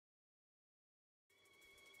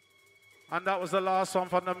And that was the last one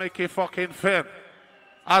from the Mickey fucking Finn.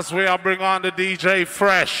 As we are bring on the DJ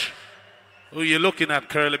Fresh. Who you looking at,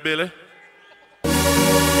 Curly Billy?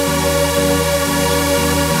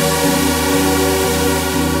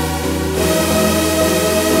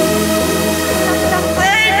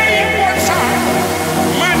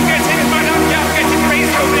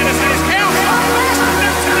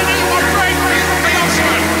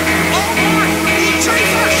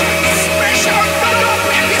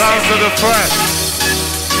 To the press.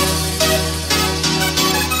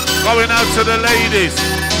 Going out to the ladies.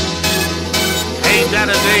 Ain't that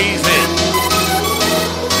a daisy?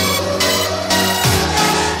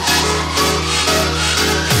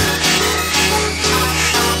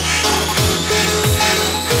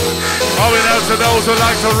 Going out to those who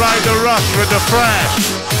like to ride the rush with the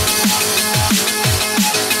fresh.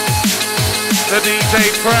 The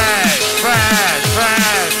DJ Fresh, Fresh,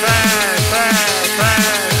 Fresh, Fresh, Fresh,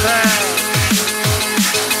 Fresh.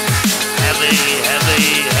 Heavy,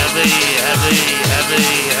 heavy, heavy, heavy, heavy,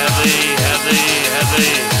 heavy, heavy, heavy.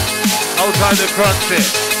 Outside the crunchy.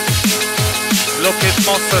 Looking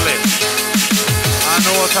muscly. I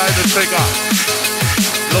know outside the trigger.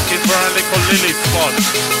 Looking for a little lily spot.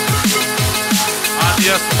 And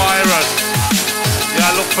yes, Myron.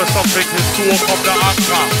 Yeah, look for something to soak up the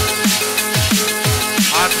anchor.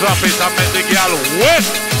 And drop it and make the girl whip.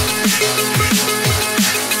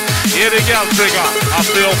 Here the girl trigger, I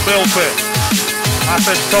feel filthy. I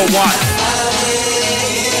said, so what?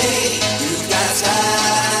 You've got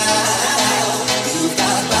style, you've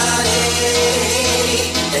got body,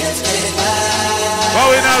 let's get it by.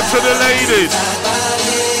 Going out to the ladies.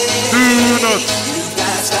 Do not. You've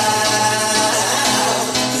got style,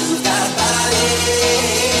 you've got body,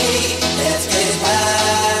 let's get it by.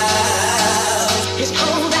 It's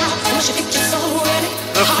cold out, once you think you're so ready.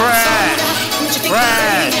 The fresh,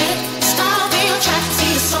 fresh.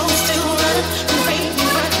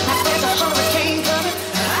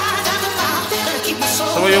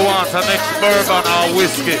 So what you want, an next bourbon or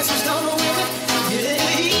whiskey?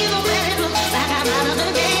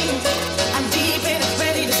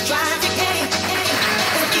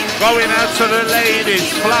 Going out to the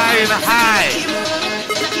ladies, flying high.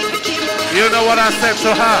 You know what I said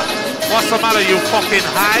to her? What's the matter, you fucking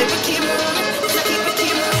high?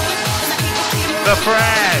 The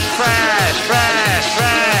fresh, fresh, fresh,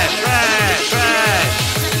 fresh, fresh, fresh.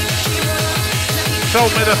 Show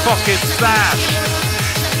me the fucking stash.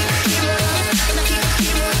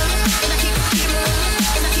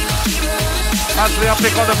 As we are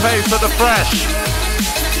pick on the pace of the fresh.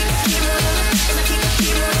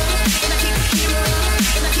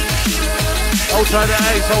 Out to the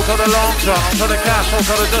ace, out to the long john, out to the cash, out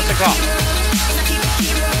to the Jessica.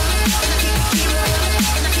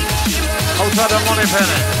 Out to the money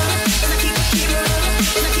penny.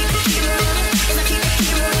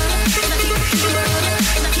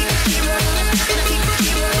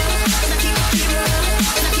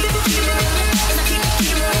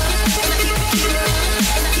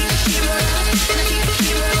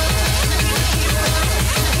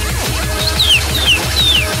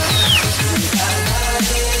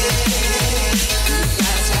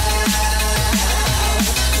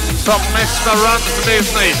 From Mr. Run's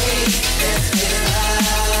business.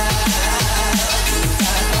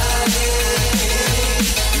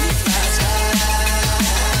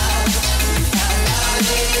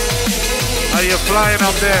 Are you flying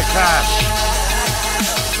up there, Cash?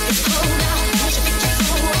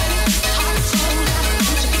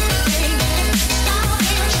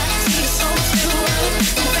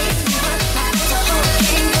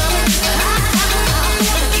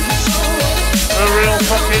 The real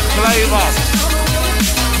fucking flavor.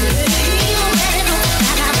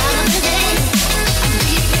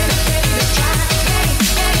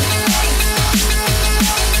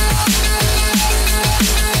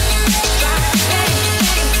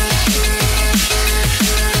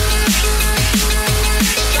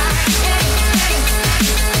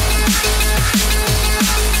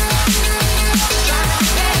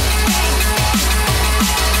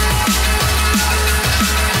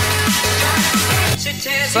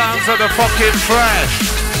 Sounds of the fucking fresh.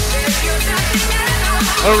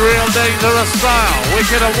 A real dangerous style,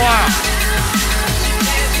 wicked and wild.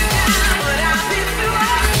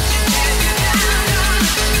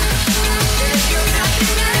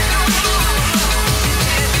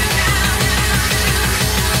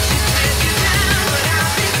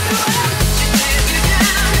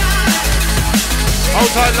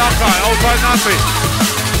 Outside Nakai, outside Nafi.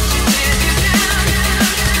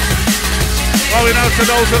 Going out to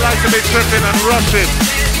those who like to be tripping and rushing.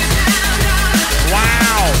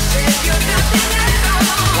 Wow.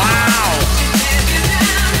 Wow.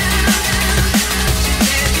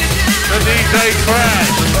 The DJ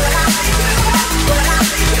Fresh.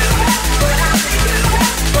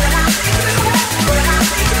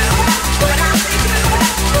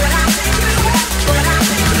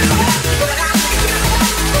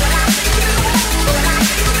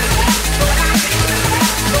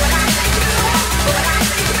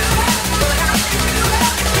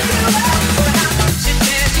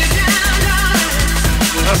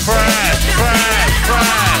 The Fresh.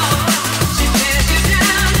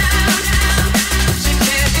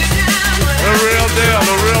 The real deal,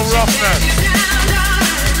 the real roughness.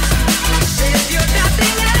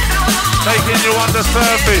 Taking you on the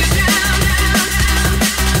surface.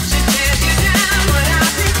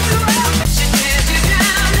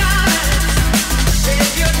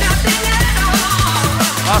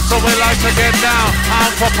 That's what we like to get down,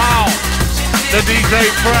 pound for pound. The DJ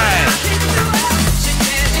Fresh.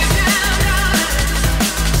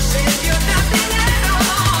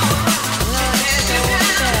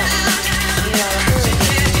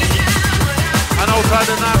 And outside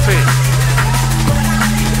the nappy.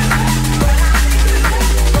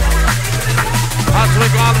 As we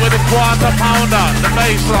gone with the quarter pounder, the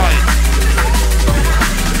baseline.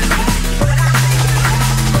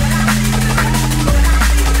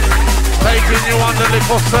 Taking you on the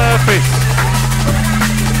little surface.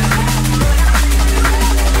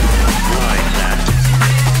 Like that.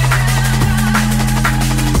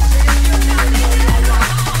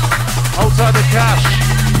 Outside the cash.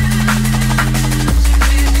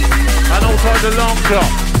 And outside the long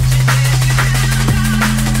jump.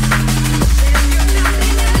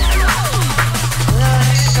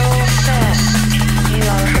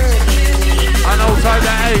 And outside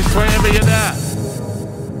the ace, wherever you're there.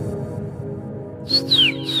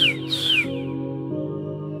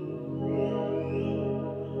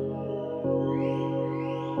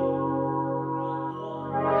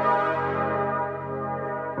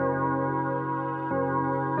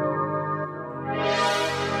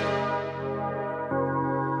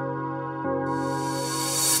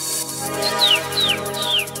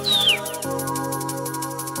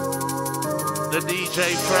 The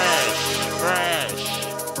DJ Fresh.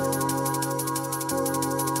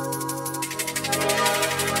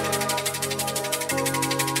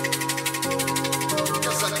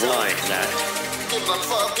 Like that.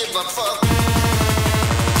 Give a fuck.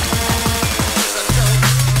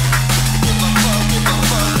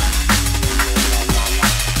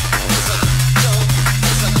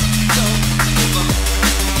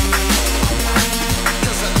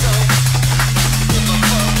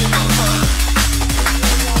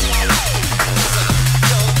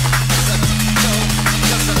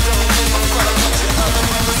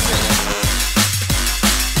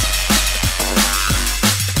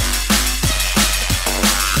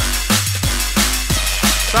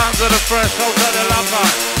 Sounds of the Fresh, hold on the lumber.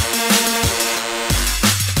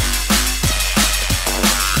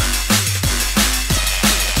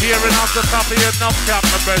 Tearing off the top of your knobcap,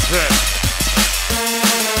 my brethren.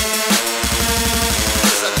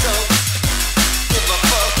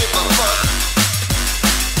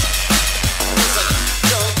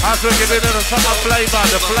 As we get into the summer flavor,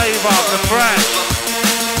 the Fresh.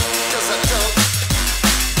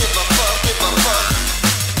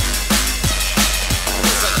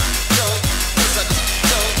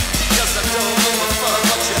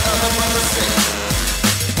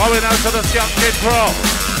 Going out to the Skunk Kid Pro.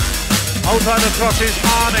 Outside the cross is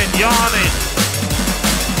yawning.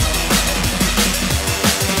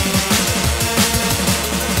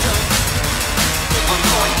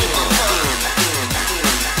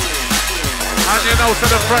 And you know, so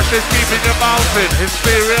the Fresh is keeping you bouncing.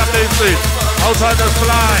 Hysteria business. Outside the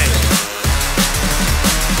slide.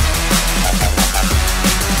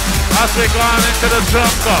 As we go on into the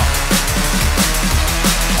jungle.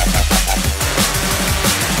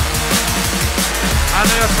 And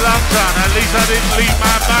there's London, at least I didn't leave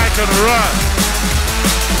my bike and run.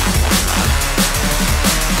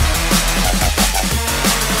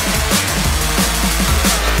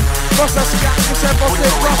 Cosa schiacco se fosse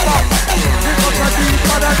troppo. Di cosa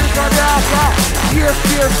dico da ricordata.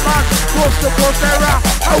 Years man, coast to coast era.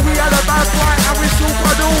 And we are the bad boy and we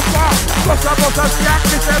super duper. Cosa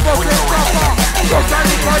schiacco se fosse troppo. Cosa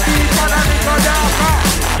dico da ricordata.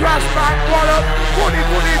 Flashback, what up, put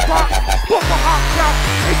pop. Put my hot cap,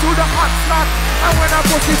 it's to the hot slot. And when I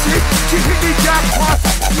put it in, she hit the jackpot.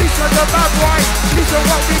 Listen to bad boy, listen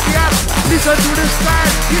what we get. Listen to the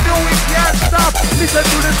style, you know we can't stop. Listen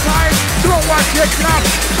to the time, don't watch your clap.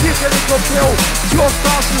 Take a little pill, your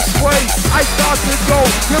starts to sway. I start to go,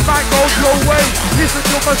 your mind goes your way. Listen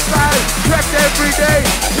to my style, correct every day.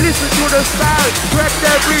 Listen to the style, correct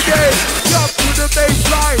every day. Jump to the bass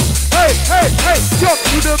line, hey, hey, hey. Jump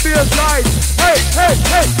to the bass line, hey, hey,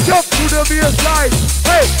 hey. Jump to the bass line,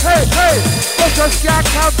 hey, hey, hey. But just can't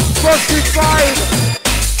come, bust it fine.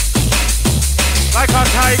 Like a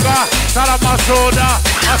tiger, Salama soda,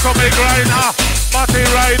 atomic grinder, body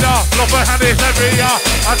rider, love her hand is every year.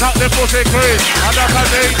 Attack the pussy crease, and that's a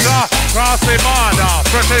danger. Cross the border,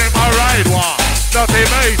 pretty my ride one. Dirty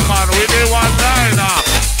Bassman with the one-liner.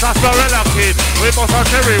 Sarsaparilla kid, we must have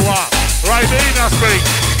cherry one. Right in the spring,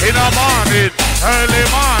 in the morning, early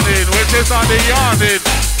morning, which is on the yawning.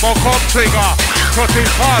 Buck up trigger, cut his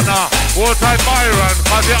corner. Watertight Byron,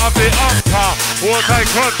 cause you have the anchor. Watertight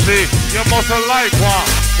Crunchy, you mustn't like one.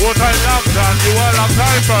 Watertight Lambton, you a long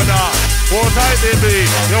time brother. Watertight DB,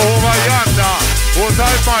 you over yonder.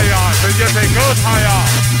 Watertight Fire, then you take good higher.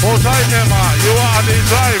 Watertight Emma, you are the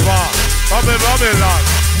driver. Babylon,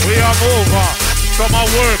 we are over. Some are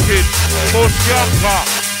working, most younger.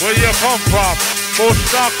 Where you come from, most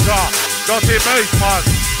doctor. Dirty Bassman,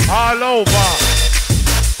 all over.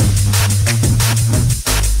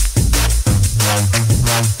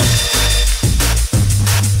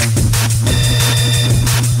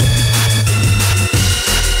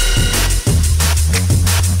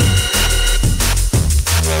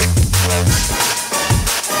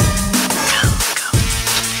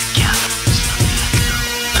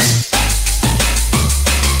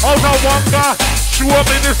 Wonga, show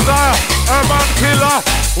me the style, urban killer,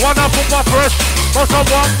 wanna put my fresh, but a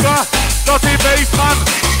wonga, dirty Bassman,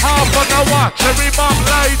 half an hour, cherry bomb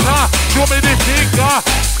lighter, show me the finger,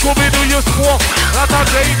 Scooby do you smoke, not a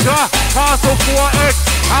danger, pass of 4X,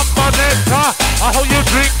 and Bonetta, how you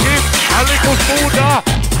drink it, a little smoother,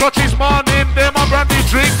 Scotch's morning, them a brandy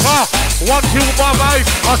drinker, 1 cube of ice,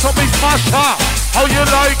 or something smasher, how you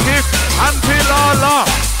like it, Anti-Lala,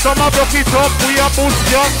 some a broke it up, we a boost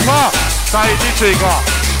younger. Side the trigger,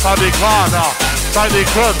 side the corner, side the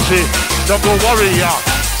Crunchy, Jungle Warrior,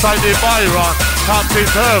 side the Byron, Topsy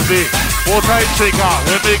Turvy, watertight trigger,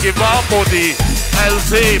 we make it our body.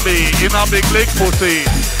 LCB, in a big lick pussy,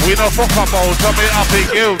 we no fuck about, so me a be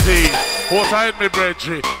guilty. Watertight me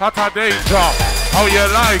brethren, that's a danger, how you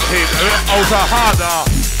like it, out a harder.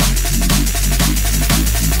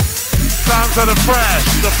 Sounds of the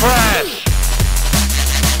fresh.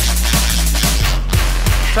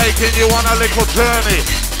 Taking you on a little journey.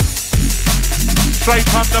 Straight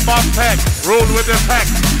from the bum peck, roll with the peck,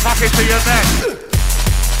 cock it to your neck.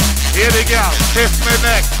 Here the girl, kiss me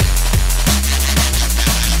neck.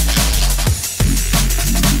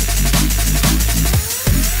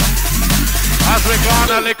 As we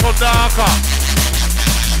gone a little darker,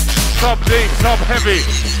 sub deep, sub heavy.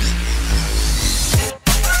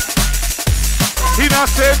 In a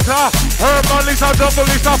center, herbal is a double,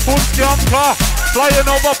 is a foot scamper. Flying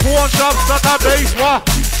over pawn shops, not a base war.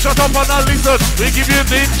 Shut up on a lizard, we give you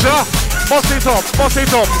ninja. Bust it up, 1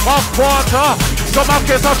 quarter. Some have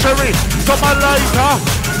get a cherry, some are lighter.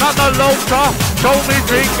 Not a louter, show me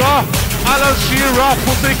finger. Alan Shearer,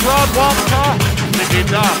 pussy cloud walker. Make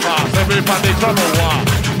it darker, everybody trouble war.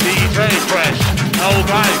 DJ Fresh, no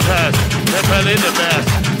guy test. They fell in the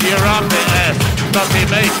best, here I'm the S. Dirty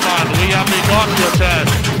Bassman, we have begun your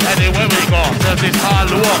chest. Anywhere we go, there's this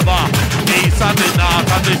all over. East and the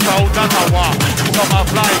north and the south and the west. Some a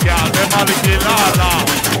fly girl, them a little lala.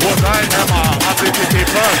 What I am a city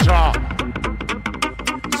percher.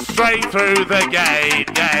 Straight through the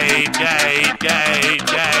gate.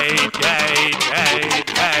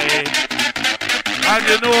 And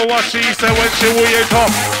you know what she said when she went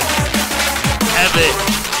up? Heavy.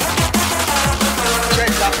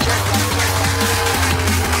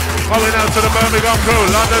 Going out to the Birmingham crew,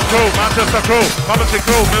 London crew, Manchester crew, Coventry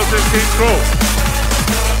crew, Milton Keynes crew.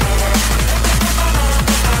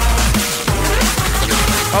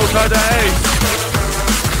 Outside the A.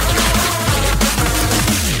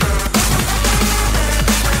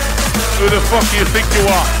 Who the fuck do you think you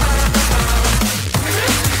are?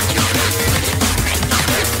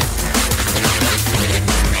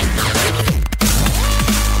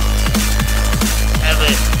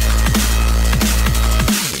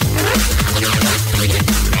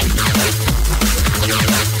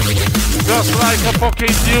 Just like a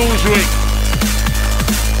fucking news ring.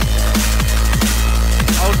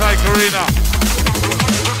 Outside Karina.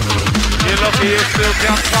 You're lucky you still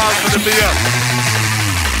can't call for the beer.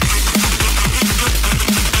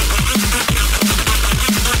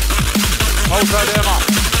 Outside them up.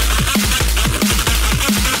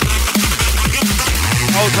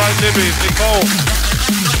 Outside Libby, Nicole.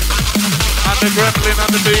 And the Gremlin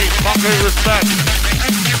and the Beat. Fucking respect.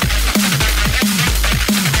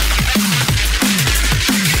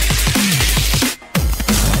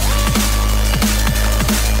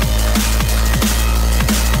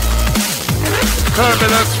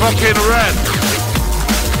 Turbulence fucking red.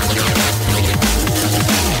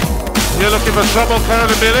 You're looking for trouble,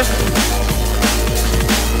 Curly Billy?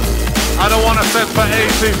 I don't want to send for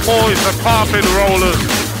 18 boys the carpet rollers.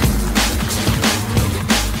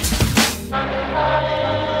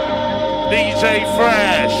 DJ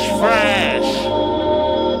Fresh.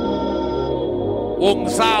 Wong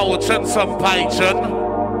Zhao Chen Sun Pai Chen.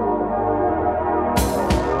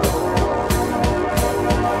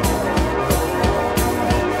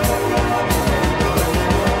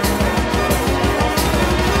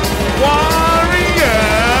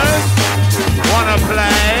 Warriors wanna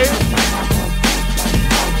play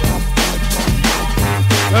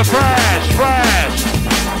the fresh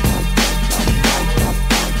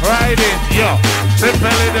right in, yo,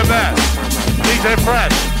 simply the best. DJ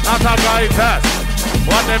Fresh, not a guy test.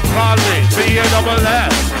 What them call me,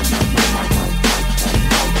 B-A-double-S.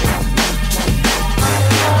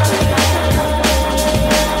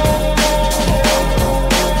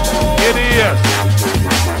 Idiots.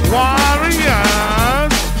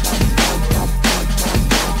 Warriors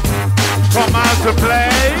come out to play.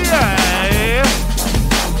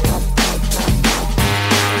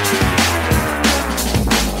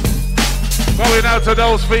 Going out to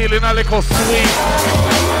those feeling a little sweet.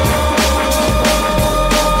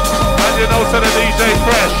 And you know, to the DJ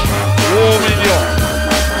Fresh, warming you.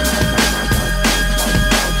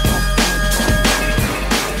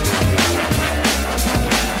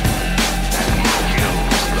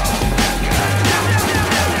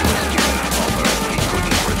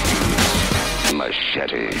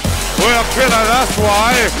 We're a killer, that's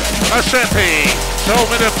why. Machete, show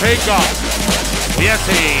me the finger.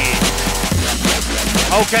 Yeti.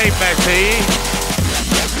 Okay, Betty.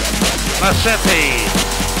 Machete.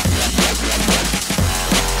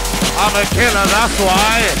 I'm a killer, that's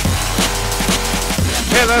why.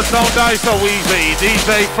 Killers don't die so easy.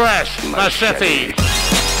 DJ Fresh, Machete.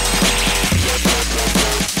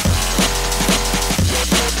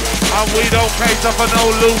 And we don't cater for no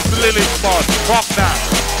loose lily spot. Fuck that.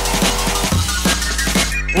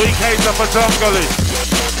 We cater for junglers.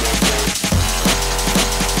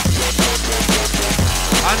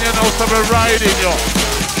 And you know someone riding you.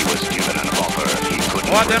 He was given an offer he couldn't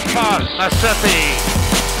what them call? Machete.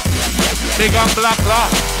 Big on black lock.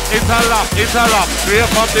 Interlock. Straight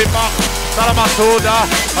from the back. Salamasuda.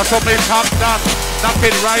 And so me top that. Knock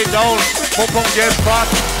it right down. Pum get fat.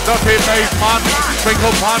 Dirty Bassman.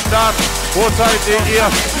 Sprinkle on that. Both sides the ear.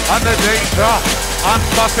 And the danger.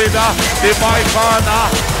 Ambassador. The my corner.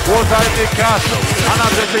 Both sides the cash. And a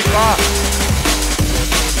Jessica.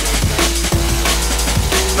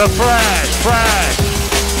 The fresh.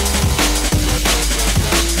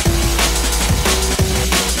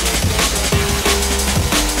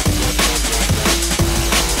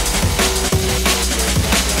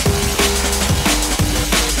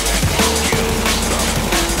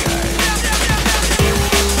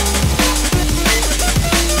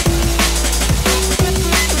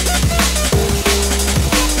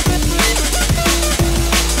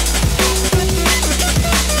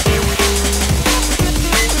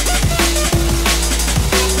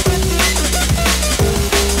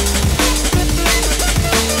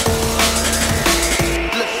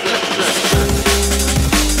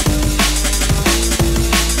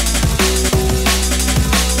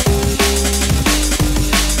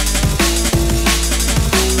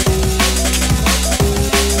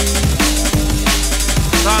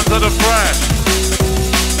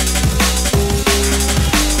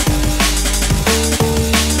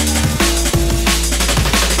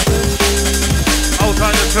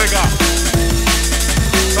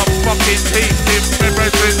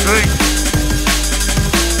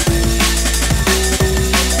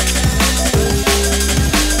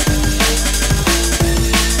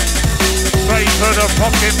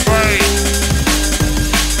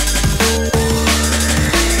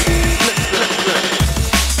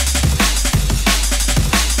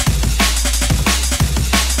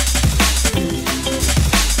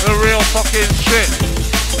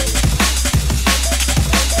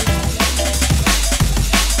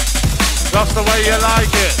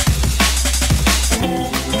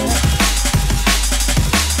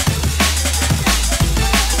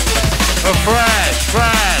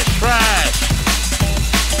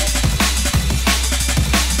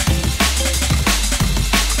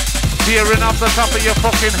 Tearing off the top of your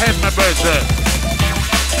fucking head, my brethren.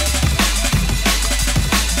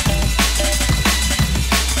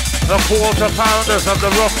 The quarter pounders of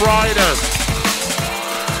the Rough Riders.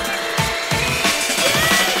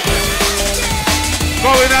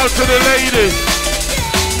 Going out to the ladies.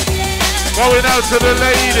 Going out to the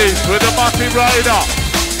ladies with the Motty Rider.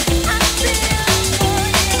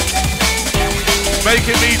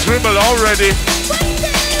 Making me dribble already.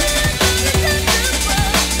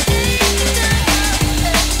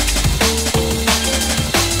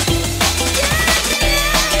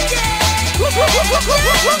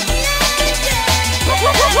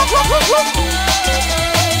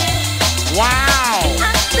 Wow!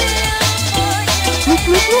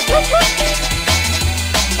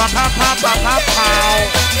 Pa pa pa pa pa pow.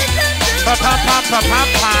 Pa pa pa pa pa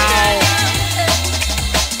pow.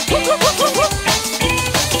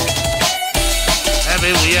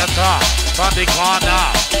 Heavy waiter from the corner,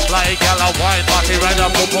 like yellow wine, Motty Rider,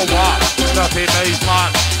 bubble walk. Dirty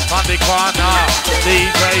Bassman from the corner,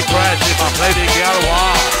 DJ Fresh if I play the girl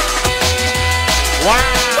walk. Wow!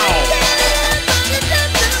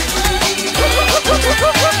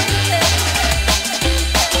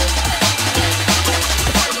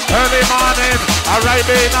 Early morning,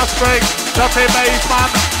 Arabian spring, dirty Bassman,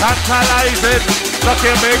 tantalizing, look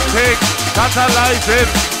your big thing, tantalizing,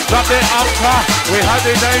 drop the anchor, we had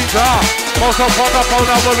the danger, most of the phone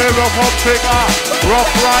when we rough up trigger,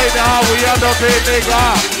 Rough Rider, we are dirty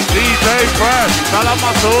nigger, DJ Fresh,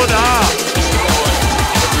 Salamasuda,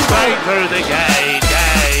 straight through the gate,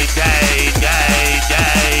 gate, gate, gate,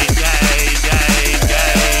 gate, gate, gate,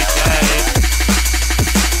 gate, gate,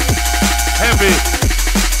 heavy.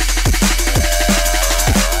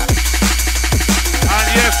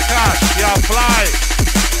 Yes, Cash, you fly.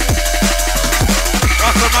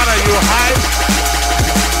 What's the matter, you high?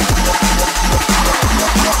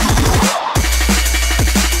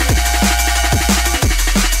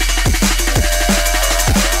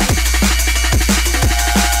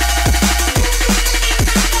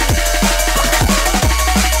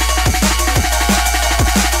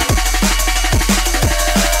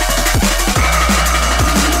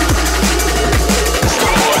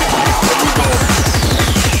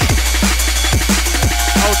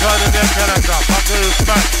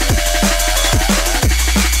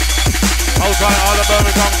 Outside all the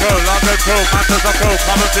Birmingham crew, London crew, Manchester crew,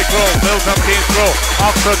 Coventry crew, Milton Keynes crew,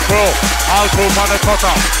 Oxford crew, all crew on the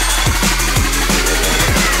cutter.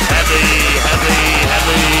 Heavy, heavy,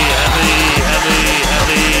 heavy, heavy, heavy,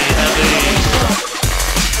 heavy, heavy.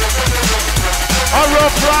 A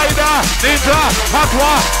Rough Rider, Ninja,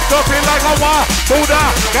 Patwa, dirty like a wa, Buddha,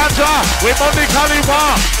 Ganja, with Monday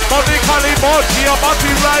Kaliwa, Monday Kaliwa, she a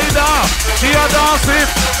Motty Rider, she a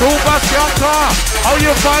dancing, Super Skanka. How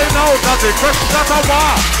you find out that the fresh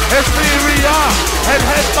Natawa, Hysteria, head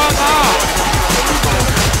banger.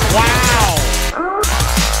 Wow.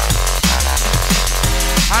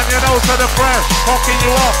 And you know to the fresh, fucking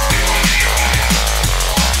you up.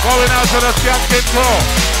 Going out to the skanking crew.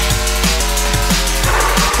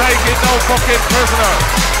 Taking no fucking prisoner.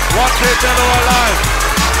 Watch it, dead or alive.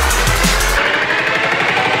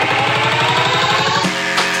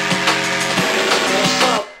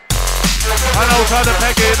 And outside the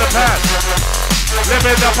Peggy in the past.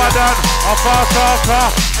 Living up and down, a fast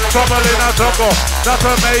talker. Trouble in a jungle, that's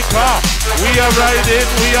a maker. We are riding,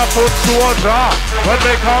 we are put to order. When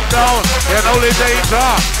we come down, you're only danger.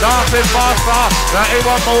 Dancing faster, that ain't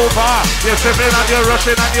one mover. You're sipping and you're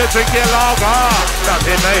rushing and you drink your lager. That's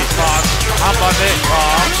it, mate, man. I'm on it,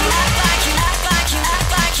 man.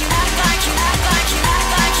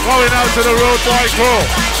 Going out to the road boy crew.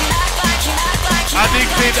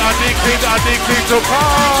 Addicted to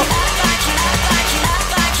pop.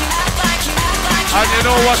 And you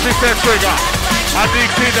know what she said, Trigger?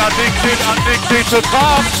 Addicted to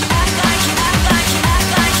pop.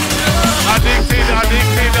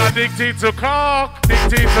 Addicted to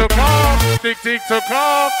cock. Addicted to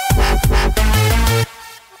cock.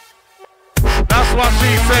 That's what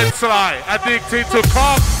she said, Sly. Addicted to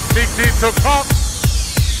cock. Addicted to cock.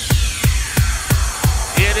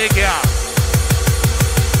 Here they go.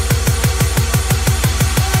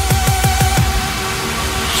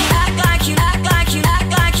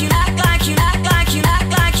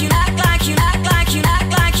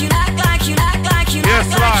 Yes,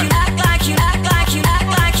 right.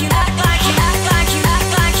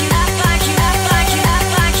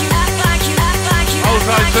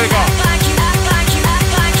 Outside trigger.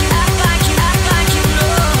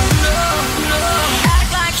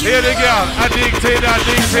 Here they go. Addicted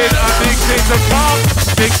to pop.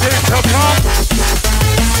 Addicted to pop.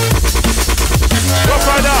 Rough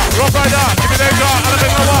Rider, Rough Rider, give me the jar, and a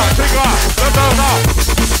big one, trigger, down,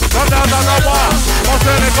 Must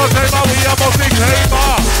in echo chamber, we are mostly chamber.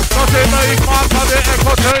 Not in the man for the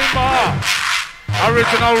echo chamber.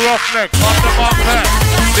 Original Roughneck, from the market,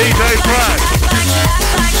 DJ Fresh.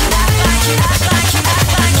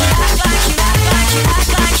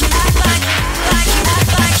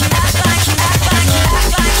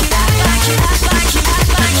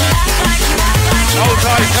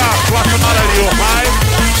 Outside cast, what's the matter, you high?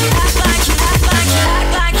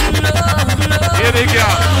 Here they go,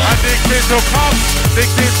 addicted to cock,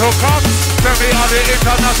 tell me on the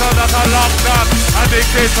international that I love that.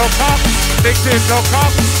 Addicted to cock,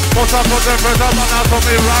 most of the pressure man out of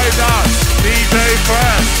me rider. DJ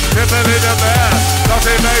Fresh, Tipping in the bed, does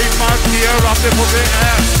it make man tear up the pussy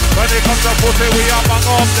air? When it comes to pussy, we are bang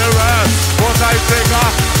up the rest. Was I figure,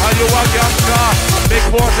 are you a gangster? Big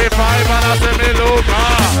 45 and I say me Luca.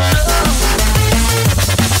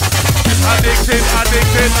 Addicted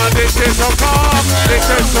to cock,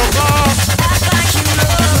 addicted to cock.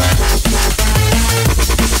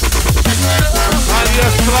 And you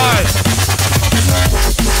slide.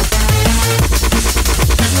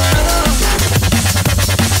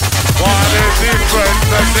 What a difference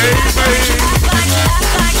that they made.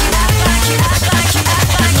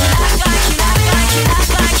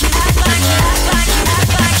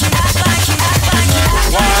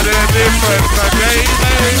 What a difference that they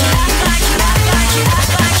made.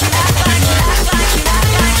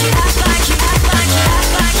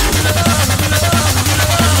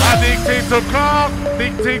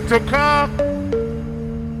 Addicted to cock.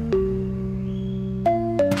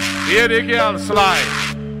 Here the girl slide.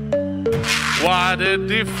 What a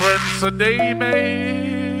difference a day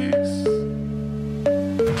makes.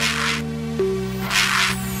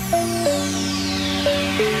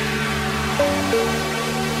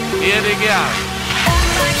 Here the girl.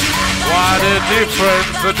 What a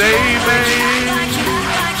difference a day makes.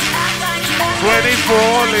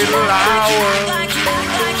 24 little hours.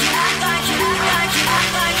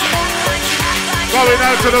 Going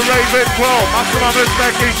out to the Raven Club, maximum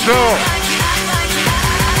respect each show.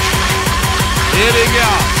 Here they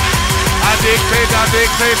go. Addicted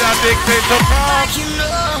to pop.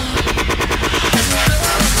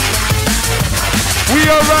 We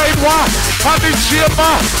are right one, on the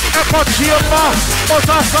chamber, echo chamber, but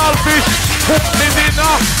a saltfish, hook me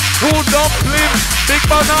dinner, 2 dumplings, big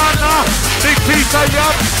banana, big piece of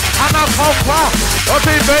yam, and a cover, but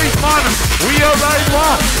the Bassman, we are right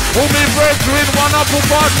one, who me breaks with one of the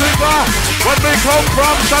trigger, when we come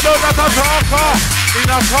from shadow that a talker, in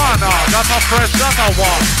a corner, that a fresh, that a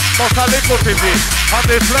one, but a little pity, and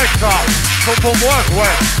the flexor, so from work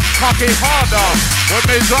wet, cocky harder, when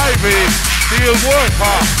we drive it, steel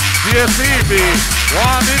worker, DSEB,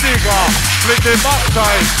 one nigga, flick the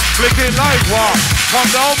backside, flick it like one, come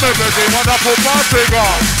down baby, what a put my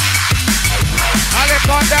trigger. I look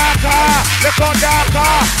on darker,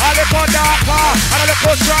 and I look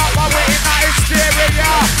on sharper, we in a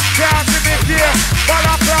hysteria. Can't see me face,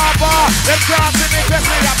 balaclava. Them can't see me face,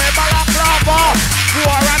 me a me balaclava. 4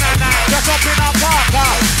 and a 9, just up in a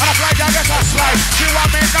parker. And I fly down, get a slide, she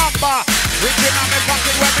want me number. Reaching on me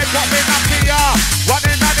pocket when me pop in a fear. One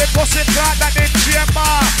in the pussy card that in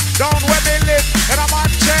chamber. Down where me live, in a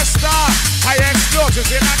Manchester. High explosives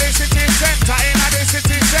in the city center,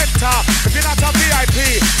 If you're not a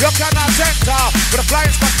VIP, you cannot enter. With a flying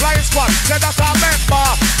squad, say that a member.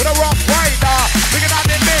 With a rough rider, bigger than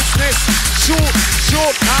the business. Shoot,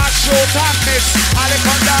 and miss.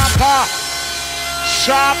 Aliconda,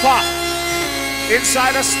 sharper,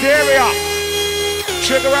 inside a stereo.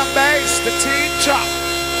 Trigger and bass, the teacher.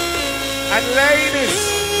 And ladies,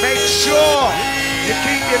 make sure you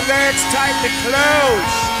keep your legs tightly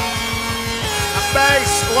closed. And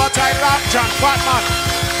bass, what I love, John Batman.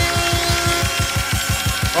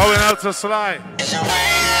 Going out to Sly.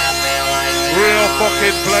 Real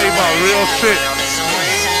fucking flavor, real shit.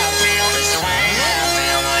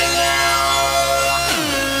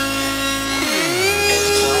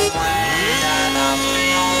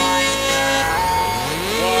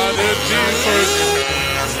 What a difference.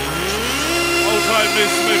 Outside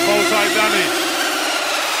Miss Smith, outside Danny.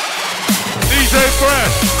 DJ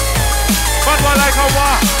Fresh. But one like a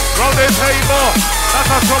war. Round the table.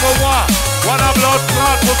 That's a trouble war. One a blood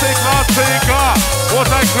clot, pussy clot taker. What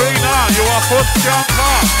I cleaner, you a foot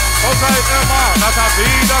skanker. Outside Emma, that's a B,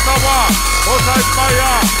 that's a war. Outside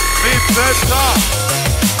Maya, mid center.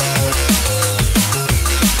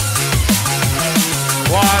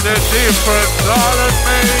 What a difference all it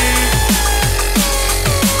makes.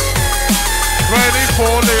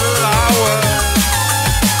 24 little hours.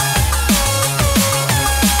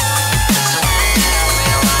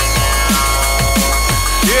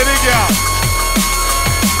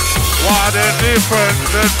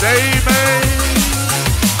 a day, mate.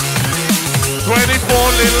 24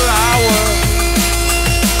 little hours.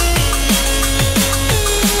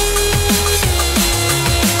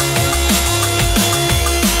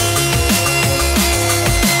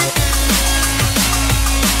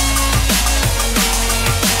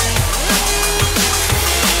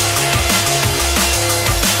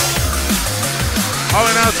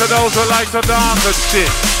 Going out to those who like to dance and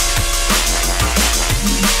shit.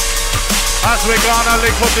 As we gone a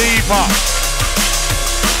little deeper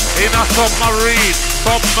in a submarine,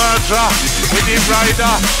 submerger, with the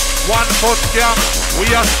rider, 1 foot scam, we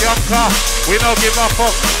a scamper, we no give a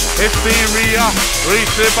fuck. Hysteria,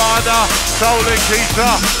 reach the border, stolen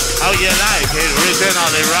creature. How you like it,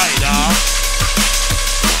 originally rider?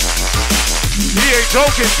 He ain't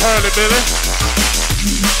joking, Curly Billy.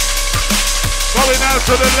 Going out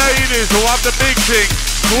to the ladies who have the big thing,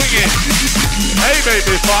 swing it. Hey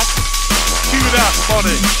baby fuck, cue that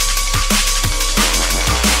money.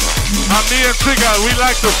 And me and Trigger, we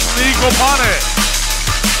like to sneak up on it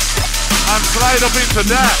and slide up into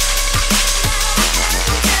that.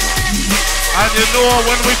 And you know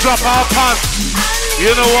when we drop our pants,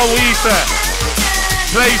 you know what we say?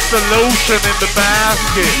 Place the lotion in the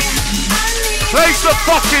basket. Place the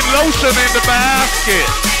fucking lotion in the basket.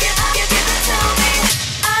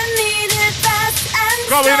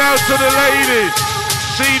 Going out to the ladies.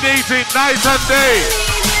 She needs it night and day.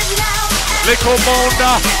 Little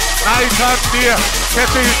Monda, night and day.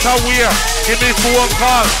 Get it away. Give me phone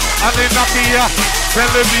call. And in the here.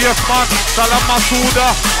 Tell the Bassman, Salam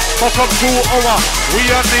Masuda. Fuck up 2 hours. We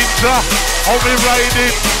are ninja. How we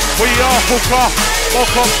riding? We are hooker.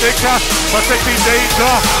 Fuck up the cash. Protect the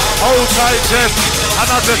danger. Outside jet.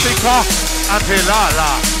 And a Jessica. And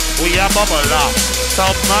Lala. We are bubbler.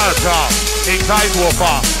 Submerger. King Tight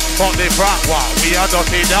Whopper, fuck the frack war, we are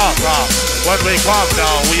dirty darker. When we come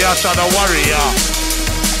down, we are shadow warrior.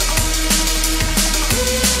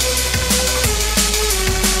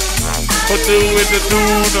 What do with the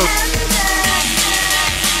donuts?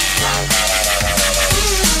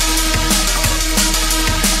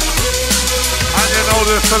 And you know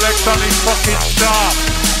the selection is fucking sharp.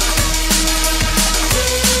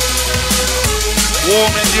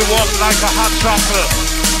 Warming you up like a hot chocolate.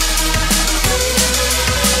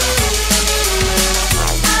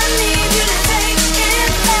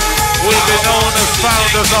 We've been known as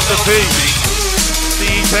founders of the beat.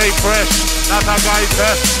 DJ Fresh, not a guy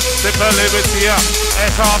test. Simple living here,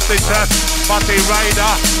 S off the chest. Body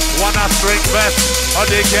rider, wanna string vest. How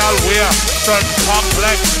the girl wear, certain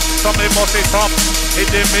complex. Some they must it up in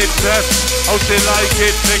the mid chest. How she like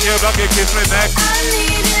it, take your lucky kiss me neck.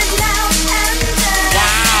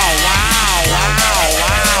 Wow, wow, wow,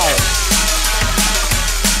 wow.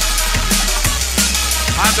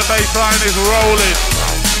 And the bass line is rolling.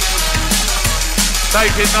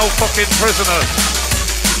 Taking no fucking prisoners.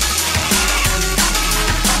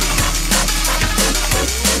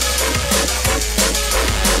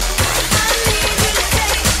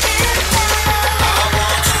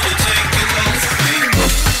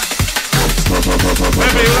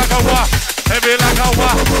 Heavy like a what? Heavy like a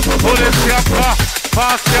what? Pull it scamper,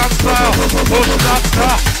 fast scamper, push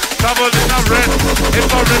doctor, travel in a red,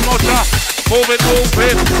 infrared motor, moving,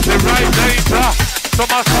 the right danger.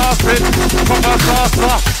 Summer saucing, proper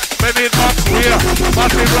saucer, Benny back rear,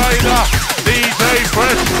 Matty rider, DJ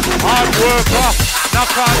Fresh, hard worker,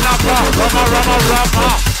 knocker,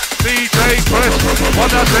 rama, DJ Fresh,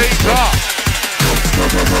 what a danger.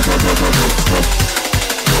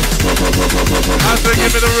 As they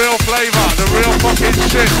give me the real flavour, the real fucking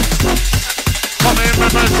shit. Come in,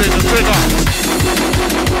 remember the trigger.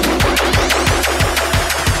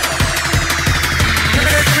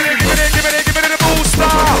 Give me the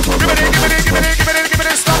booster. Give me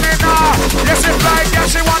the stamina. Yes, it fly, yeah,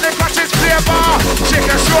 she want the catches flavor. She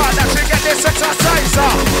can show that she get this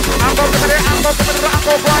exerciser. I'm going to give me the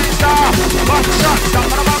ankle grinder. One shot,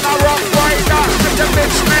 I'm a rock rider. Strip the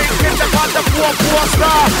bitch, make it the part of 4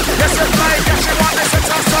 poster. Yes, it fly, yeah, she want this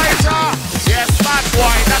exerciser. Yes, bad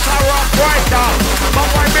boy, that's a rock rider. But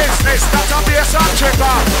my business, that's a bass and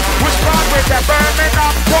trigger. Which part with the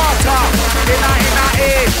Birmingham quarter. In a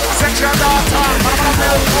section daughter, I'm a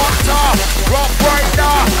milk hunter. Rock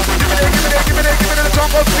rider. Give me the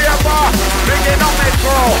jungle flavor. Bring it on me,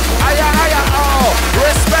 bro. Aya, oh.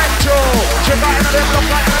 Respect you. Trigger in the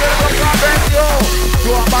block, bend you. Do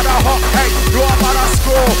a matter hot, hey, do a matter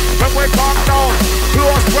school. When we come down,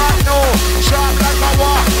 close brand new. Sharp like a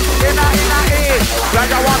walk. In a like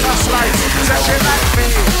I want a slice, said she like me.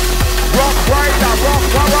 Rock rider,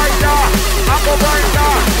 apple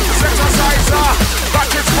rider, synthesizer,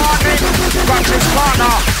 practice morning, practice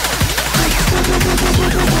corner.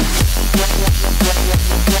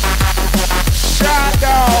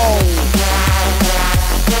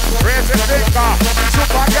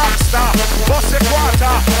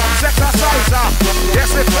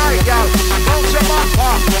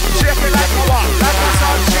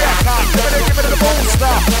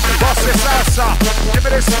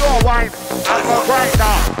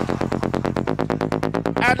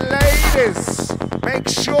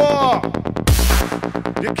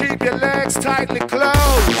 You keep your legs tightly closed.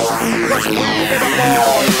 Cause we in the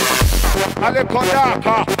mall. A little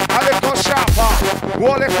darker, a little sharper.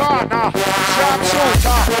 Wally corner, sharp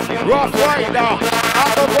shooter. Rough rider,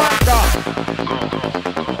 out the wonder.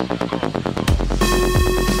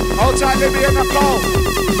 Outside the be in the cold.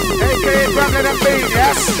 A.K.A. Gremlin and Bean,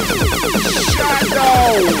 yes?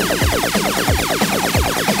 Shadow.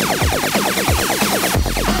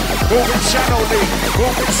 Moving shadowly,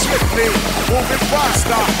 moving swiftly, moving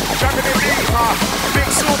faster, jamming it deeper, big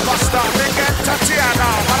superstar, big Tatiana,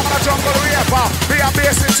 I'm a jungle rapper, be a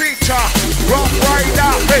basic teacher, rough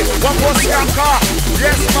rider, hey, one more skanker,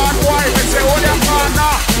 yes man, why, they say, oh yeah, man,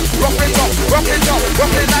 rock it up, rock it up,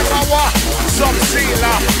 rock it like a what? Some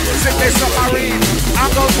sealer, simply submarine,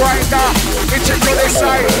 angle grinder, itching to the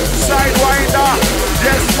side, sidewinder,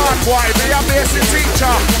 yes man, why, be a basic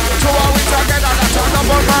teacher, two hours together, that's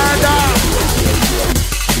another murder.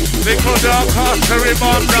 They could have cast the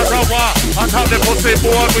rebound as a war. On top the pussy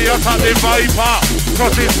board, we attack the viper.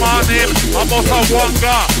 Cause it's my name, I must have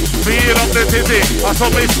wonder. Feel up the titty, I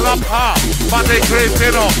saw me slap her. But they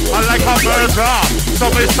crazy, no, I like a murder.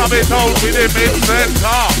 So me stab it out with the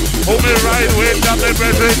mid-center. Who me ride with, that me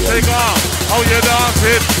brethren cigar. How you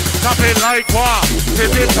dancing? Tap it like what?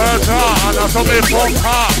 Hit it hurter, and I saw me fuck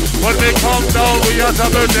her. When we come down, we are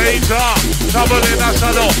double danger. Trouble in a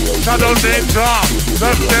shadow, shadow ninja.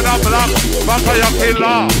 Left in a black, back of your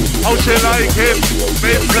killer. How she like it?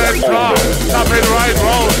 Mid-center. Tap it right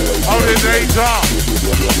round, out in danger.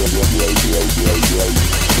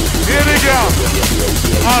 Here we go.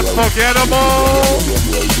 Unforgettable.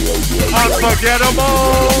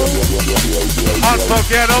 Unforgettable.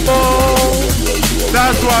 Unforgettable.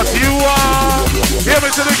 That's what you are. Hear me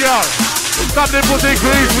to the girl. Stop the pussy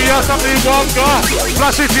grease, we are something wonga.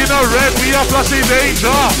 Flash it in a red, we are flashing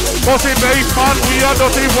danger. Pussy Bassman, we are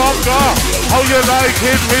dirty wonga. How you like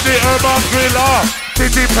it with the urban griller?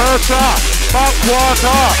 City Percha,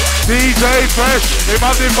 backwater. DJ Fresh, him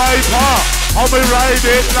and the Viper. How me ride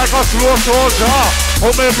it like a slow soldier.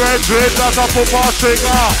 How me brethren like a football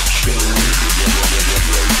stringer.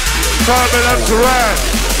 Turbulence red.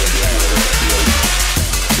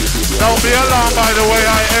 Don't be alarmed by the way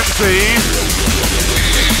I MC.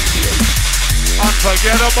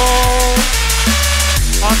 Unforgettable.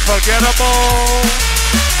 Unforgettable.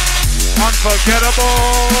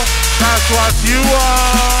 Unforgettable. That's what you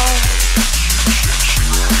are.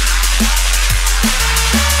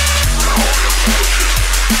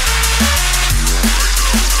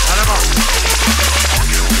 Come on.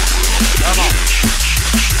 Come on.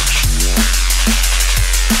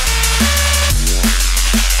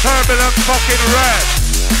 Turbulent fucking red.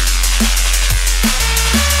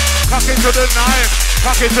 Cock it to the knife,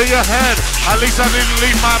 cock it to your head. At least I didn't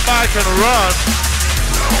leave my bike and run.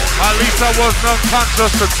 At least I wasn't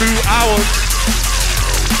unconscious for 2 hours.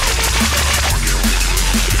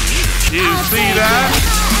 You see that?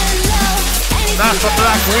 That's a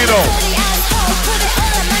Black Widow.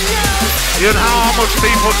 You know how much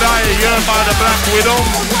people die a year by the Black Widow?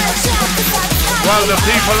 Well, the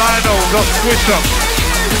people I know just squish them.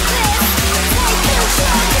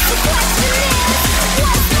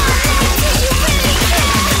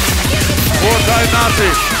 Nazi.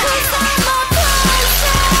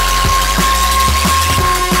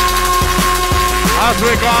 As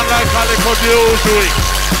we gone like Calico usually.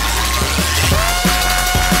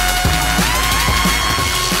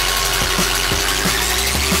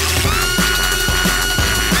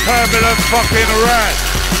 Turbulent fucking red.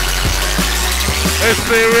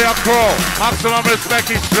 Hysteria Pro. Maximum respect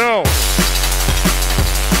is true.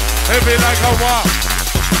 Heavy like a what?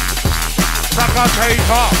 Sucker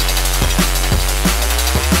taper.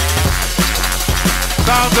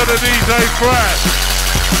 Sound of the DJ Fresh.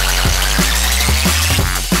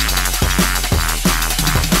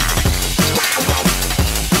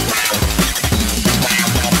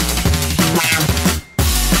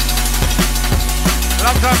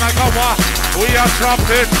 Long time I go what? We are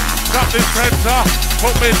chopping. Chop this center.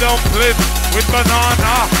 Put me dumpling with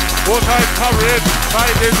banana. What I courage.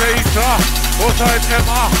 Fight the nature. What I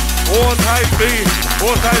temper. What I be.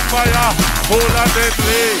 What I fire. Full and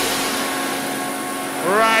deadly.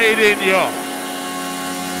 Right in you.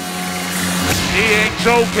 He ain't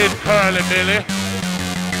joking, Curly Billy.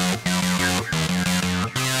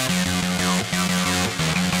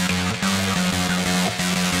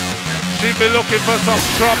 She be looking for some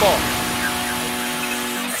trouble.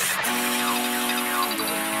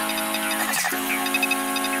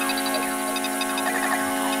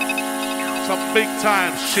 Some big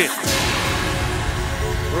time shit.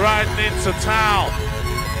 Riding into town.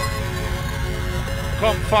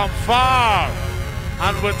 Come from far, and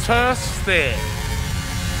and we're thirsty.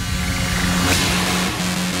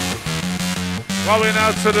 Going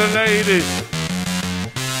out to the ladies.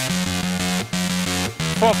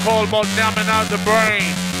 Fuck all but damming out the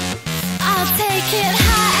brain. I'll take it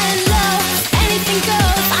high and low. Anything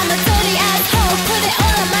goes. I'm a dirty asshole. Put it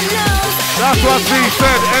all on my nose. That's what she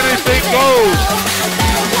said. Anything goes.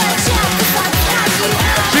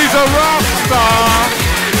 She's a rock star.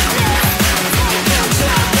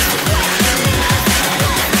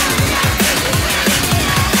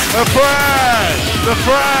 The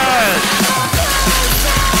fresh.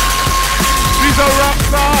 She's a rock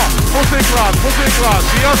star. Pussy class.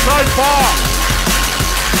 She outside bar.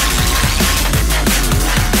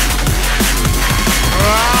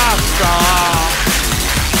 Rock star.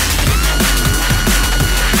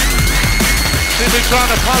 She be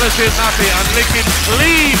trying to polish it nappy and lick it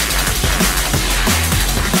clean.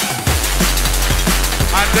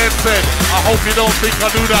 And then said, I hope you don't think I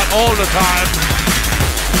do that all the time.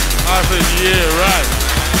 I said, yeah, right.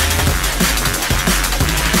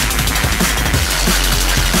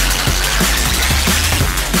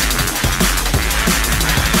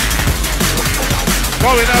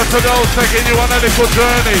 Going out to those taking you on a little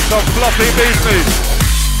journey, some fluffy business.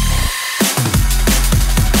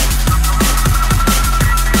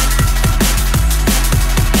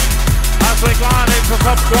 As we go on into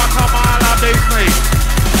some Guatemala business.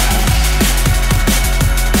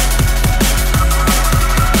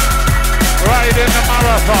 Right in the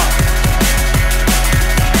marathon.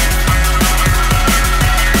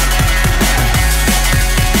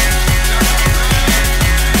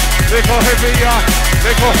 They go heavier.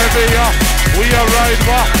 We are right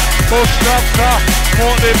back. Push doctor,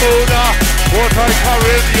 put the Buddha. What I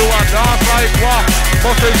carry, you are dance like what?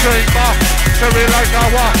 Pussy chamber, cherry like a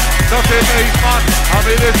what? Dirty Bassman, I'm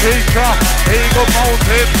in the teacher. Eagle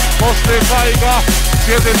Mountain, push the tiger.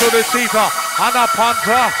 Get into the cheetah and a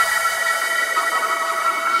panther.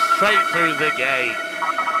 Straight through the gate.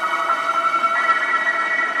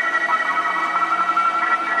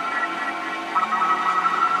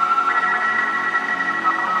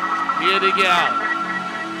 Here they go.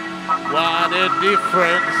 What a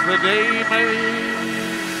difference the day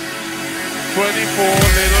made. 24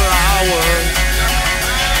 little hours.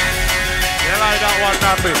 You like that one,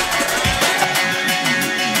 Nappy?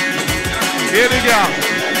 Here they go.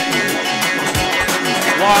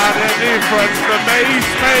 What a difference the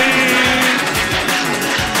base made.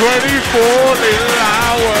 24 little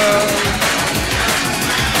hours.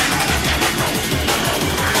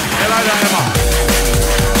 You like that, Emma?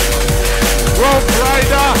 Rope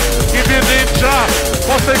rider, give you ninja,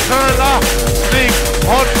 pussy curler, sneak,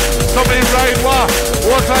 hunt, somebody ride wa,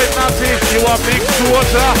 what I natty, you a big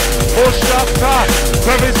soldier, push doctor,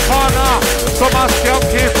 Travis corner, summer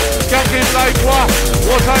skanking like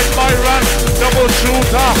what I Byron, double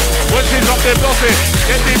shooter, when she's up the buffet,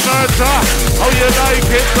 get the murder, how you like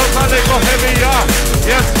it, just a little heavier,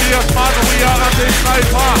 yes man, we are at the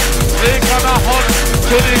sniper, they gonna hunt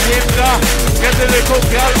to the window, get the little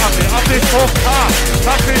girl at the fucker,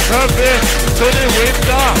 taxi service to the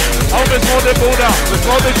window, how before the Buddha,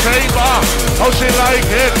 before the chamber, how she like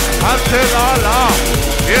it, until Allah,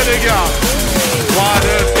 here they go, what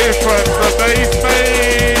a difference the bass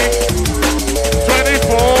makes,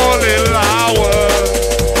 24 little hours,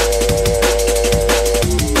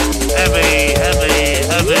 heavy, heavy,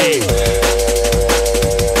 heavy.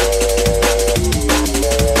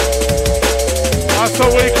 So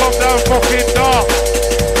we come down fucking dark.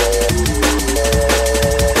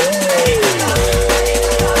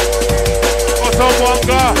 What's up,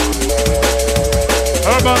 Wonga?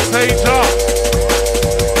 Urban Tater.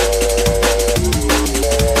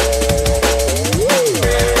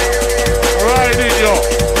 Right in yo.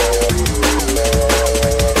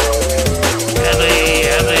 Heavy,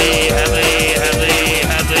 heavy, heavy, heavy,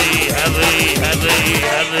 heavy, heavy, heavy,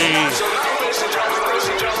 heavy.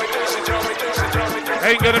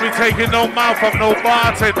 Ain't gonna be taking no mouth from no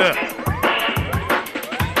bartender.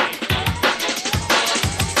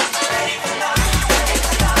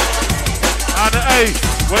 And hey,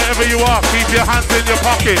 wherever you are, keep your hands in your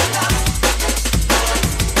pocket.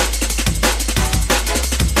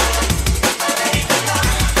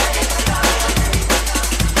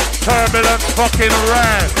 Turbulence fucking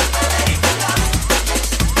red.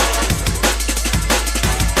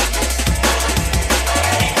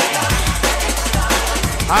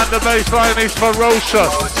 And the baseline is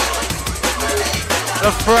ferocious.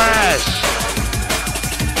 The fresh.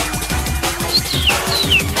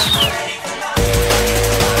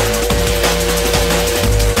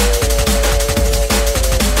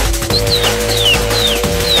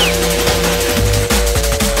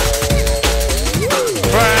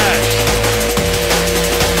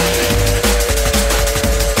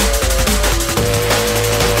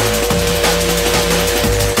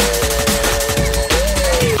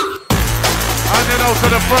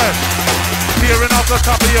 tearing off the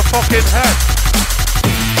top of your fucking head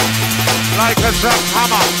like a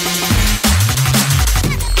jackhammer.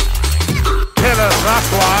 Killers, that's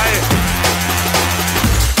why.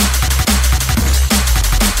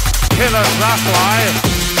 Killers, that's why.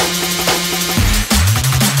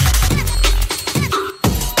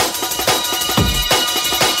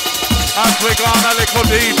 As we gone a little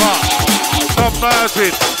deeper,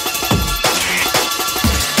 submerged.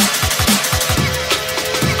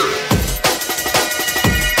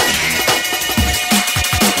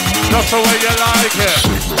 Just the way you like it.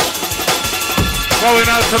 Going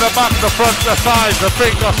out to the back, the front, the sides, the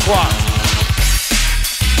finger squat.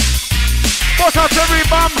 Put out every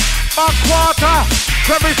bum, back quarter,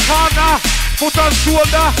 every corner, foot and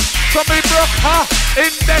shoulder, tummy broke her,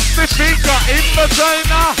 index the finger, in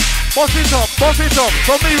vagina. Bust it up, tummy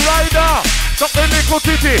rider, suck the little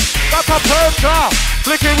titty, got a percher,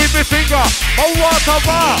 flick it with the finger, a water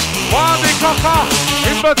bar, one the cocker,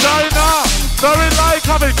 in vagina. Sorry like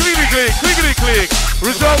having clickety click.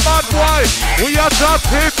 Reserve bad boy, we are just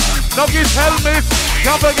hit. Nugget helmet,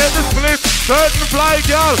 can't forget the split. Certain fly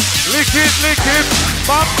girl, lick it.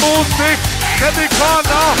 Bamboo stick, heavy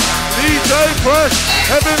corner. DJ Fresh,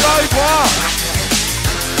 heavy like war.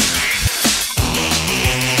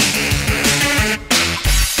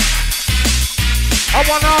 I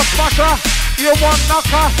want a smasher, you want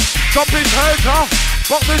knocker. Jumping hater,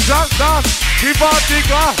 fuck the jack dance. Give a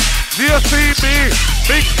digger. DSCB,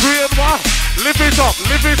 big green one, lift it up,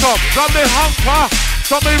 drop the humper,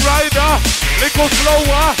 tummy rider, little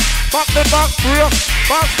slower, back the back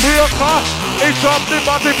breaker, it's up the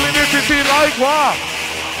body cleanicity like what?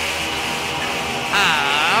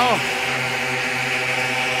 Ow.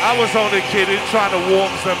 I was only kidding, trying to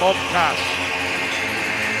warm them up, Cash.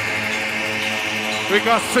 We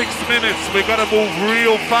got 6 minutes, we gotta move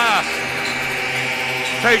real fast.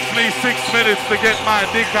 Takes me 6 minutes to get my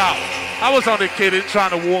dick out. I was only kidding,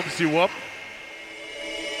 trying to warm you up.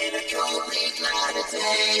 In a cold bleak light of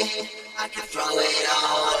day, I can throw it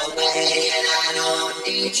all away, and I don't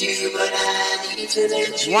need you, but I need to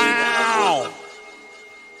let you know.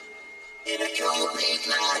 In a cold bleak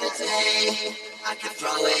light of day, I can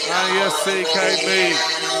throw it all away, and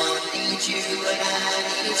I don't need you, but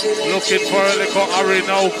I need to let you know. Looking for a little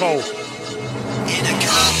Orinoco. In a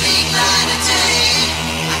cold bleak light of day,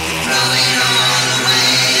 I can throw it all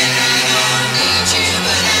away, and I don't need you,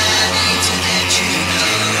 but I need to let you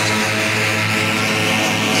know.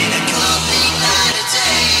 In a cold bleak light of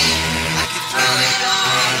day, I can throw it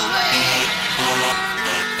all away.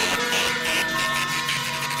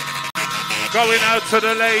 Going out to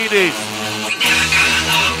the ladies. We never got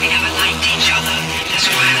along, we never liked each other. That's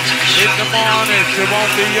why I took a shot. In the morning, she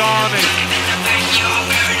won't be yawning.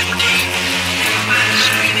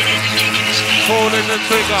 Pulling the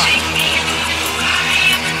trigger.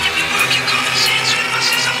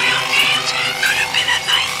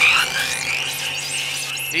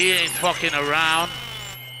 He ain't fucking around.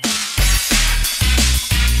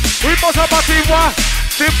 We must have a team one.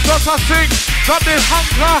 Chip does a sing. Got the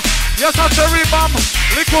hunker. Yes, a cherry bomb.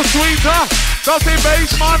 Little sweeter. Does the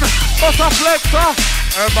bassman. Bust a flexor.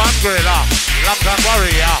 Urban griller. Lambton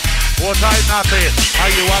warrior. What I natty.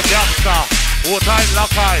 Are you a gangster? What I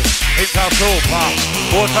lucky. It's a super.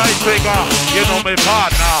 What I trigger. You know me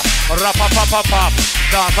partner. Rap-a-pop-a-pop.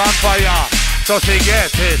 Dance on fire. So she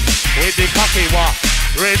gets it. With the cocky walk.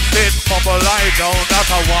 Rinse it, bubble light down,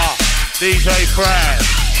 that's a war. DJ Fred.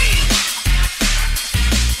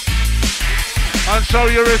 And show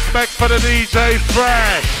your respect for the DJ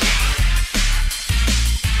Fresh.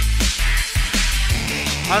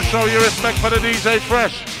 And show your respect for the DJ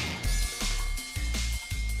Fresh.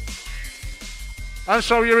 And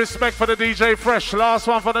show your respect for the DJ Fresh. Last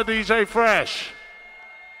one for the DJ Fresh.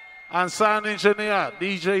 And sound engineer,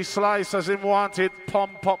 DJ Slice as him wanted,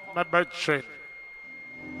 pump up my brethren.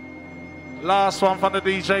 Last one from the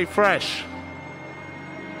DJ Fresh.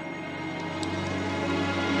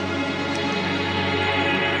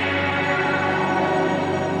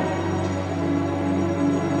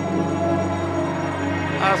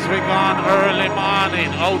 As we gone early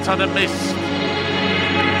morning out of the mist.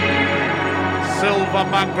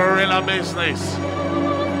 Silverback gorilla business.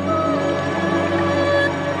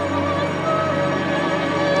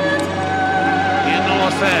 You know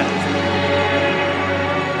what's that?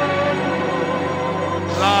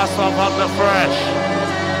 Last one from the Fresh.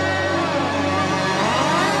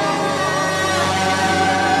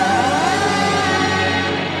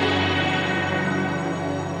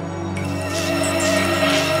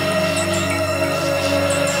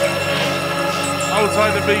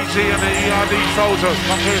 Outside the BG and the ERD soldiers,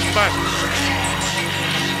 come to respect.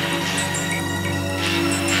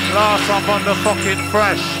 Last one on the fucking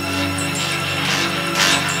fresh.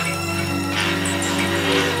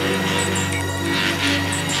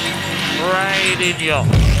 Right in you.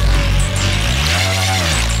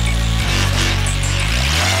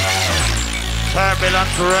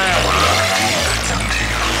 Turbulent red.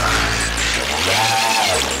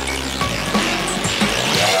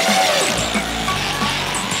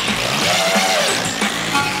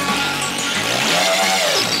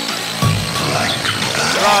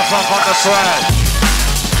 Last up on the thread.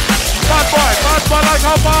 Bad boy like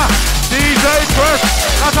a bar. DJ Fresh,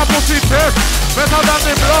 that's a pussy piss. Better than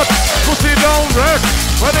the blood, pussy don't rest.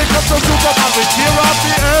 When it comes to Superman, we tear up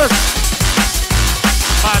the earth.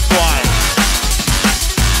 Bad boy.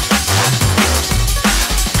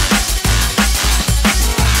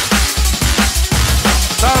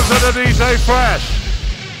 Sounds of the DJ Fresh.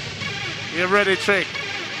 You ready, chick?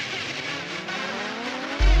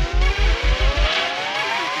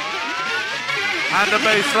 And the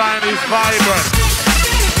bass line is vibrant.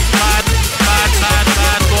 Mad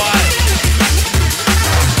boy.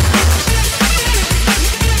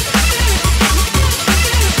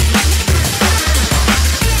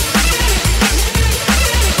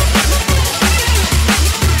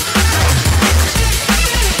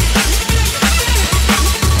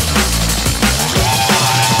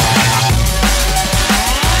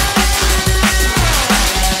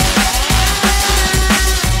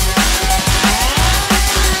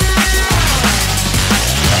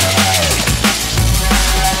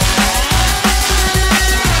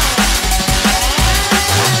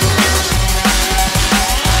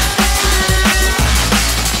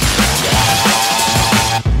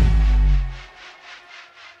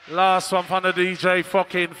 Last one from the DJ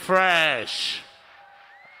fucking Fresh.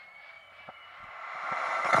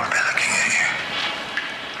 I'll be looking at you.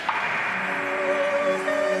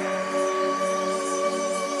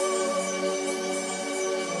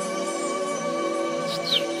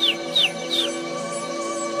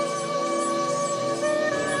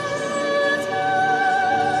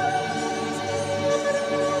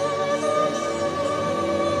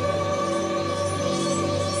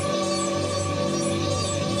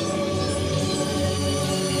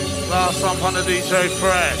 Last one from the DJ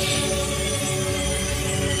Fresh.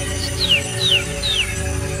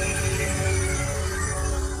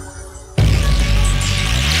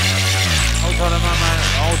 Out of the man,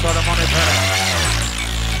 out of the money penny.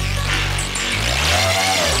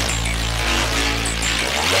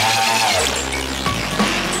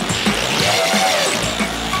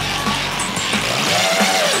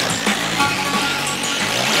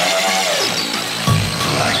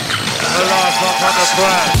 The last one from the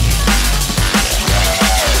Fresh.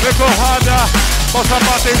 Little harder, but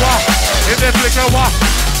somebody walk in the flicker walk.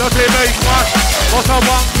 Does it make one? But a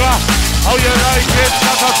wanga. How you like it?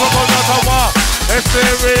 Not a trouble, not a war.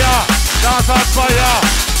 Hysteria, dance on fire.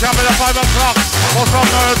 Jamming at 5 o'clock. What's a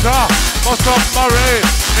murder? What's a submarine?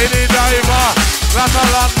 Mini diver.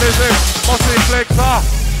 Rattle visit. What's the flexor?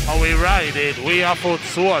 How we ride it? We are foot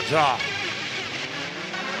soldier.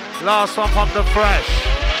 Last one from the Fresh.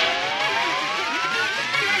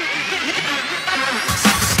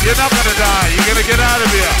 You're not gonna die. You're gonna get out of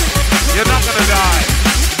here. You're not gonna die.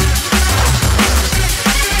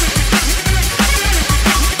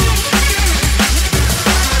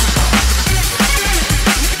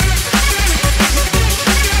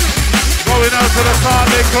 Going out to the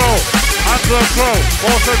Sunday crew, Antwerp crew,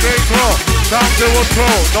 Water Gate crew, Downwood crew,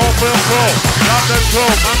 Northfield crew, London crew,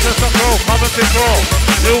 Manchester crew, Coventry crew,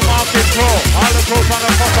 Newmarket crew, all the crews on the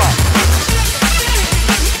fucker.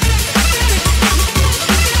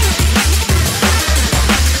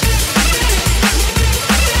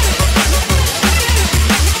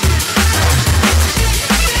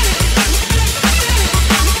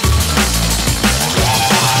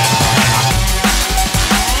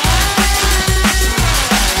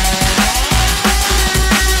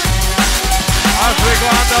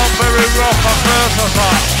 Very rough and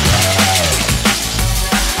versatile.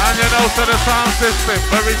 And you know, to the sound system,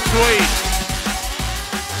 very sweet.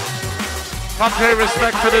 Come pay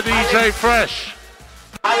respect to the DJ Fresh.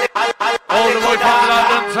 All the way from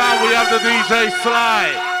London town, we have the DJ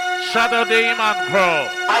Sly, Shadow Demon Pro.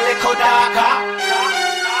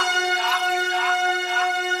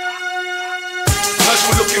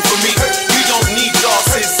 You're looking for me. You don't need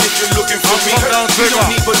glasses if you're looking for me. You don't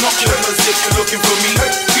need binoculars if you're looking for me.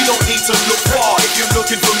 You don't need to look far if you're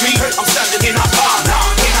looking for me. I'm standing in a car now,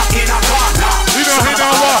 in a car now. He know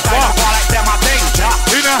what?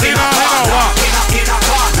 He know what?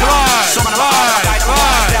 Fly.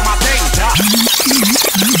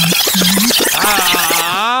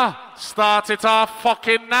 start it off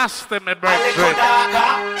fucking nasty, my brethren.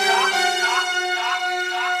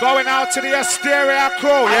 Going out to the Hysteria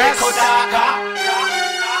crew, yes?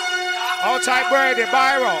 Outside Brady,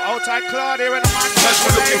 Byro, outside Claudia and the man. That's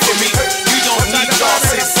for looking for me. You don't need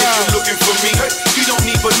glasses if you're looking for me. You don't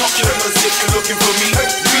need binoculars if you're looking for me.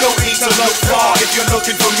 You don't need to look far if you're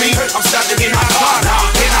looking for me. I'm standing in a corner,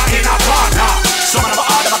 in a corner. Some of them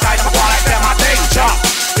are the guy that I like them, my danger.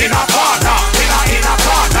 In a corner, in a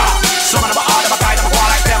corner. Some of them are the guy that I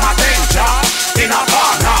like them, my danger. In a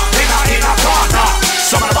corner, in a corner.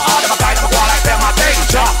 Some of them are the guy that I like them, my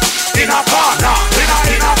danger. In a corner,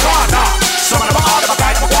 in a corner. Some of them are the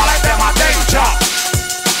guy that I like them, my danger.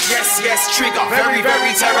 Yes, trigger, very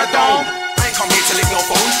terror dome. I ain't come here to lick no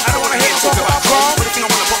phone. I don't wanna hear you talk about chrome. Only thing I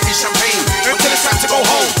wanna pop is champagne. Until it's time to go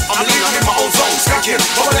home. I'm leaning, I'm in my own zone. Skanking,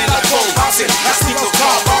 bubbling like phone. Bouncing, let's sneak no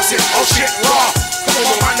car. Bouncing, oh shit, raw. Come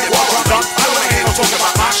on, man, they walk around done. I don't wanna hear no talk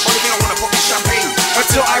about mash. Only thing I wanna pop is champagne.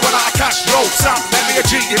 Until I run out of cash. Yo, Sam, let me a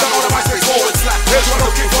G. You don't know the MySpace forward slash. Here's what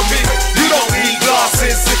looking for me. You don't need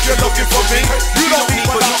glasses if you're looking for me. You don't need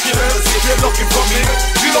binoculars if you're looking for me.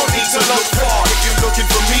 You don't need to look far if you're looking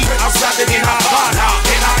for me. I'm standing in a corner,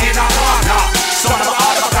 in a corner. Some of the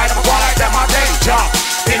other guys that I like them, my danger.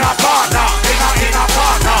 In a corner, in a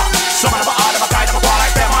corner. Some of the other guys that I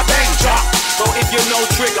like them, my danger. So if you know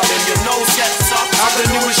Trigger, then you know Skepta. I'm the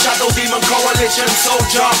newest Shadow Demon Coalition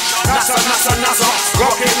soldier. NASA,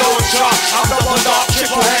 rocket launcher. I'm the one dark,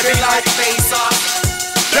 triple heavy like Bassman.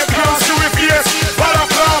 Them girls do it fierce,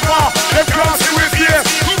 balaclava. Them girls do it fierce.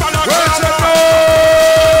 Where's the noise?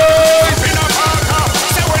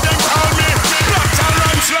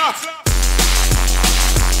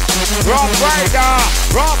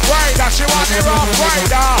 Rough rider, she want the rough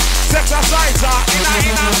rider. Sexerciser, in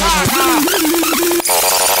a corner.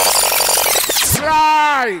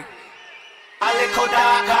 Sly.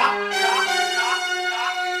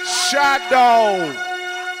 Shadow.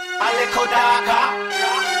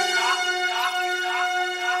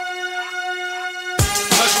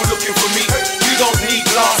 Cause you're looking for me. You don't need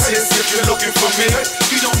glasses if you're looking for me.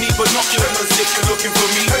 You don't need binoculars if you're looking for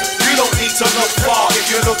me. You don't need to look far if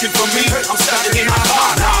you're looking for me. I'm standing in a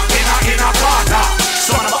corner, in a corner.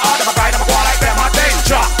 Son of a other guy, I'm like them, my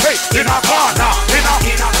danger. Hey, in a corner, in a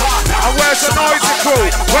corner. And where's the noisy crew?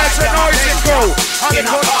 Where's the noisy crew? In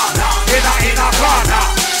a corner, in a corner.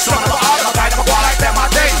 Son of a other guy, I'm like them, my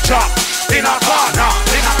danger. In a corner,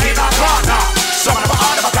 in a corner. Son of a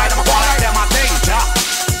other guy, I'm like them, my danger.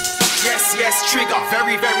 Yes, trigger,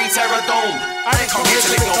 very terror dome. I ain't come here to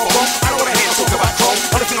lick no phone. I don't wanna hear you talk about chrome.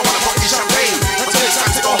 Only thing I wanna pop is champagne. Until it's time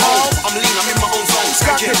to go home. I'm lean, I'm in my own zone.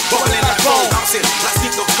 Skanking, bubbling like phone. Bouncing, like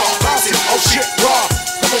sneak no car. Bouncing, oh shit, raw.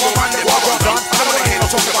 Come on, man, they walk around done. I don't wanna hear no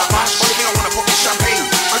talk about mash. Only thing I wanna pop is champagne.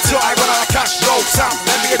 Until I run out of cash. Yo, Sam,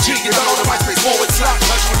 let me a G. You don't know the MySpace forward slash.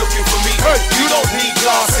 Cause you're looking for me. Hey, you don't need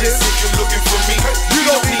glasses if you're looking for me. You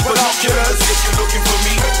don't need binoculars if you're looking for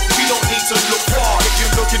me. You don't need to look far if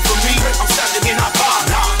you're looking for me. I'm standing in a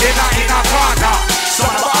corner, in a corner. Son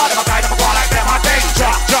of a other guy, I'm like them, my danger.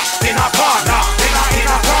 In a corner, in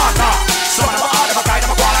a corner. Son of a other guy,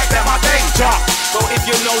 I'm like them, my danger. So if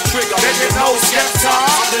you know Trigger, then you know Skepta.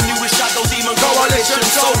 I'm the newest Shadow Demon Coalition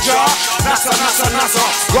soldier. NASA,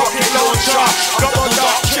 rocket launcher. Double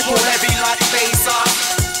dark, triple heavy like Bassman.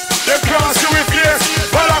 Them girls do it fierce,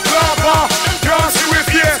 balaclava. Them girls do it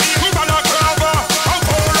fierce, balaclava. I'm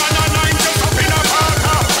 4 and a 9 just up in a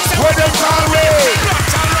corner. Where them call me?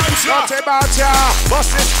 Not about ya,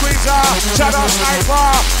 bustin' squeezer, shadow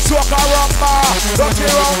sniper, soca rumba, dirty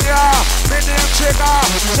round ya, medium trigger,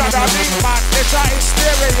 shadow big man, it's a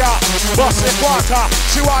hysteria, bustin' quarter,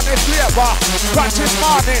 she want the flavor, practice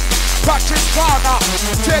morning, practice corner,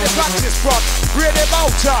 take the practice front, read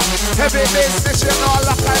about ya, heavy business you know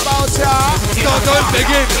like about ya. Don't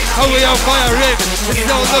begin, how we are firing, it's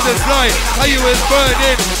no other fly, how you is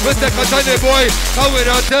burning, with the katana boy, how we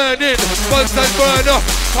are turning, constant burn up,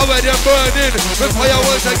 how we are burning, with fire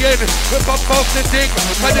once again, we pop off the thing,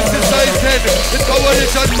 and it's the size 10, it's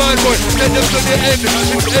coalition man boy, send them to the end,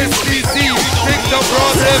 it's STC, think the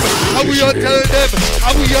problem, how we are tell them,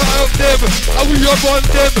 how we are help them, how we are want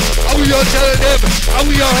them, how we are tell them, how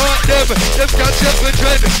we are hurt them can't get the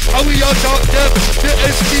trend, how we are talk them, the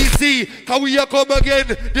STC, how we are come again,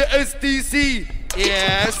 the STC,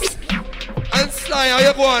 yes, and Sly, how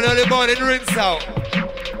you go on early morning, rinse out,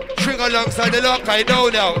 string alongside the lock, no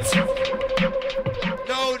doubt.